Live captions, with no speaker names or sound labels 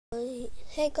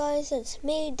Hey guys, it's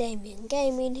me, Damien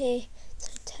Gaming here.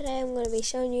 So today I'm going to be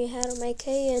showing you how to make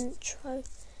a intro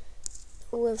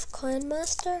with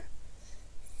KineMaster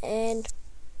and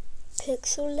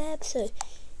Pixel Lab. So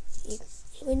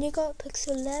when you got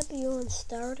Pixel Lab, you want to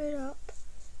start it up,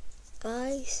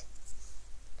 guys.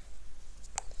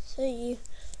 So you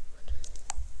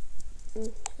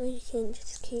can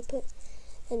just keep it,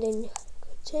 and then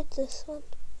go to this one,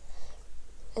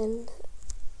 and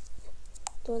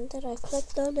the one that I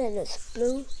clicked on, and it's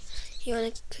blue. You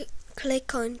want to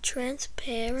click on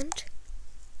transparent,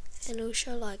 and it'll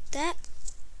show like that,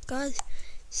 guys.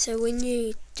 So when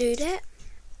you do that,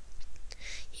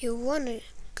 you want to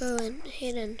go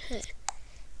ahead and hit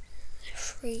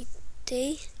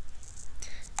 3D,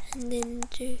 and then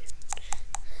do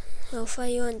how far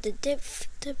you want the depth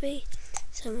to be.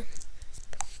 Some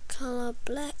color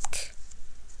black,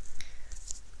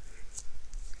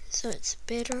 so it's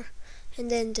better. And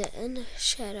then the inner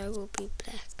shadow will be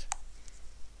black.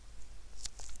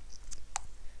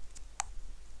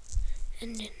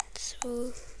 And then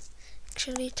so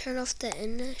actually turn off the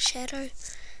inner shadow,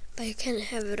 but you can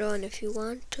have it on if you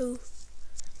want to.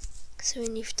 So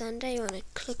when you've done that, you want to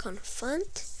click on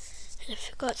font, and if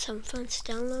you've got some fonts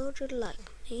downloaded like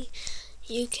me,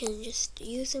 you can just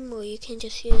use them, or you can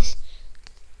just use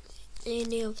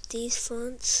any of these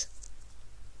fonts.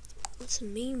 What's a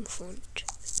meme font?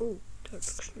 Ooh, that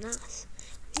looks nice.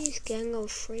 I use Gango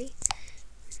 3.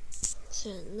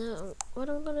 So now what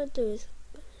I'm gonna do is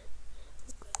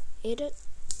edit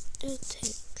the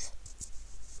text,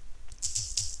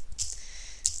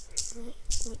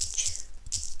 which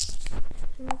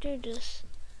I'm gonna do this.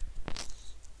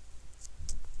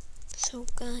 So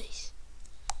guys,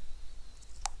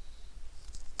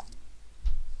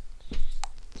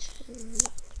 so I'm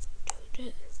not gonna do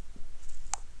that.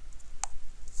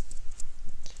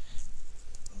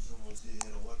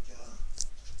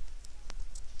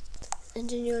 And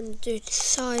then you want to do the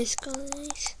size,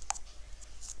 guys.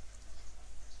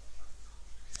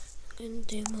 I'm going to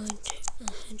do mine to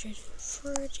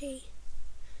 130.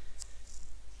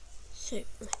 So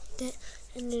like that.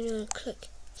 And then you want to click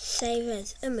save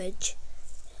as image.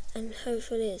 And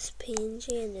hopefully it's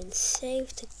PNG, and then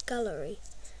save to gallery.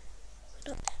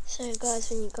 So guys,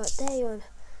 when you got there, you want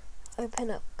to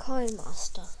open up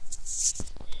KineMaster.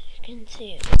 You can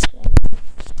see it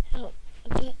out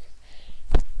a bit.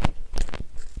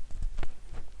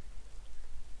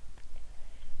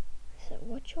 So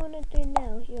what you want to do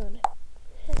now, you want to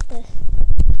hit this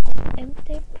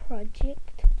empty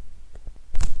project,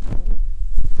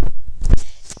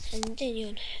 and then you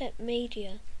want to hit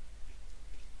media,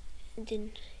 and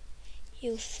then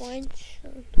you'll find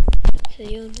some. So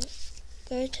you want to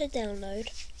go to download,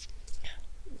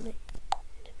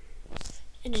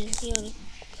 and then you want to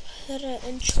hit an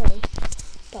intro.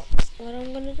 But what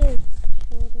I'm going to do is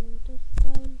shorten this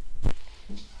down.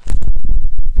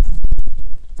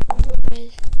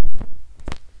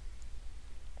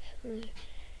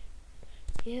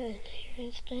 Yeah, and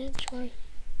here's the intro.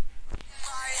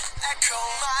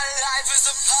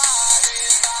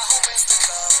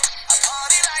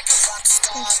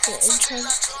 That's the intro.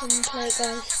 Can play,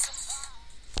 guys.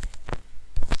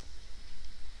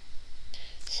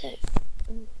 So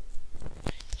leave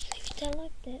that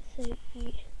like that. So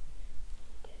you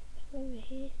go over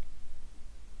here.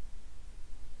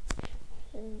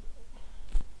 So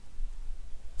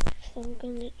I'm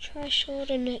going to try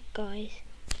shorten it, guys.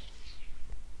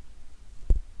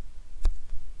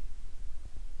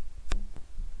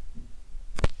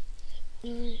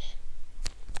 Nice.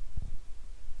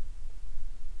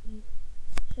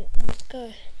 So I'll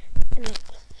go and I'll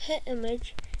hit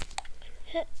image,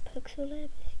 hit Pixel Lab,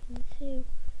 as you can see,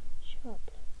 show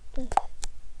up like this.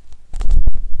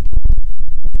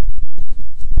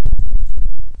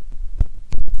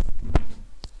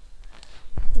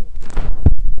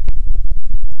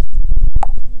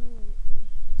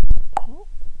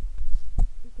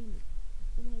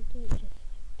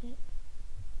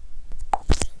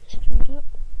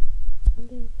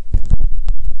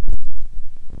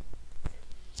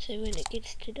 So when it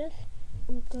gets to this,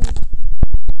 I'm going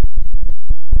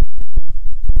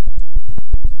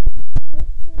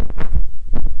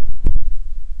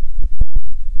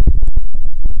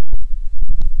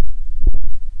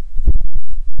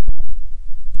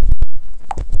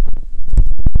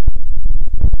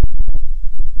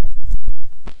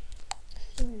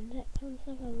so when that comes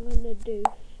up, I'm going to do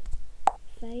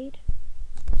fade.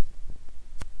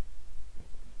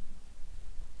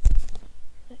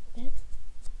 Like that.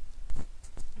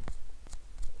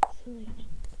 Select.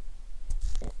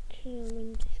 Actually, I'm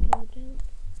going to just go down.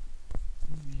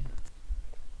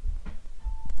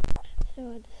 So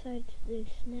I decided to do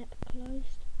snap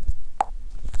closed.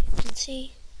 You can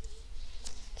see.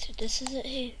 So this is it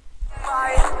here.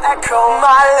 My echo,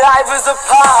 my life is a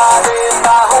party,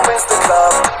 my home is the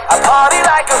club. I party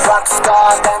like a rock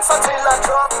star, dance until I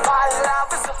drop. My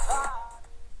life is a party.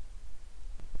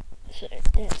 So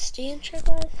that's the intro,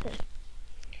 guys. So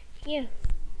yeah.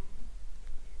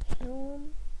 So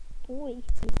boy,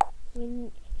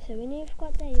 when you've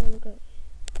got that, you wanna go.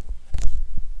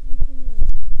 You can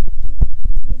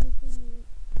anything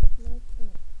like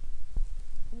that.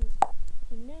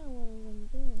 So now what I'm gonna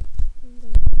do is I'm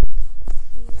gonna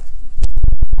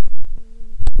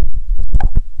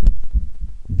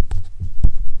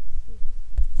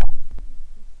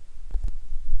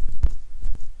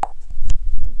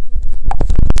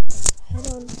head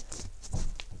on,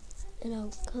 and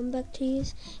I'll come back to you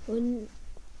when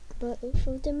both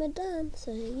of them are done.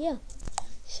 So yeah.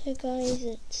 So guys,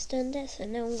 it's done that. So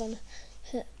now I'm gonna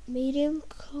hit medium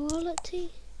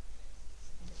quality.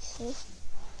 So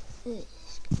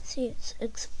see, it's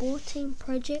exporting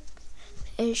project.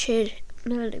 It should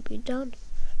nearly be done.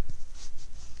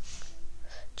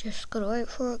 Just gotta wait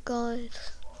for it,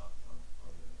 guys.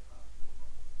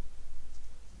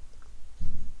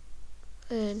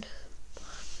 And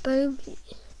boom,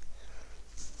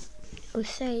 we'll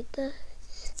say this.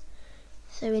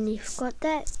 So when you've got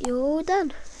that, you're all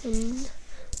done. And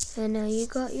now you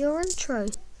got your intro.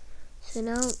 So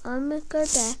now I'm gonna go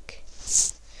back.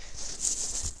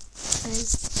 And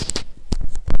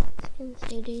you can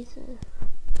see these are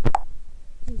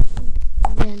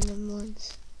random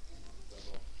ones.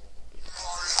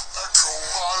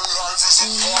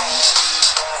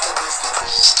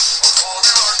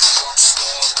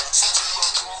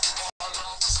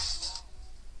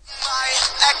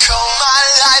 Echo, my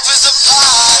life is a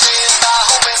party, my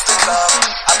home is the club.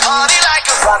 I party like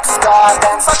a rock star,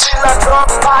 dance until I drop.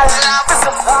 My life is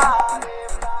a party.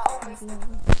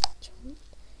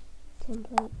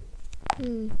 Template.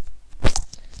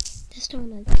 This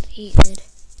one I deleted.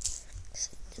 As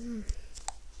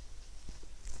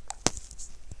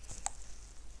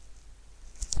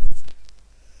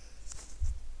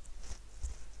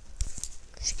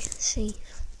you can see.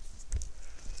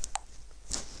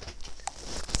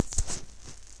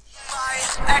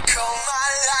 Echo, my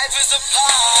life is a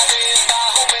party, my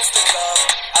home is the club.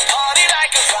 I party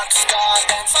like a rock star,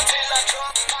 dance until I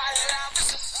drop. My life is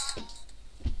a party.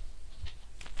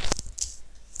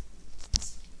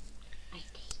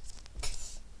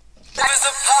 Life is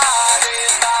a party,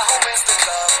 my home is the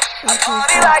club. I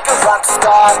party like a rock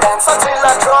star, dance until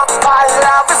I drop.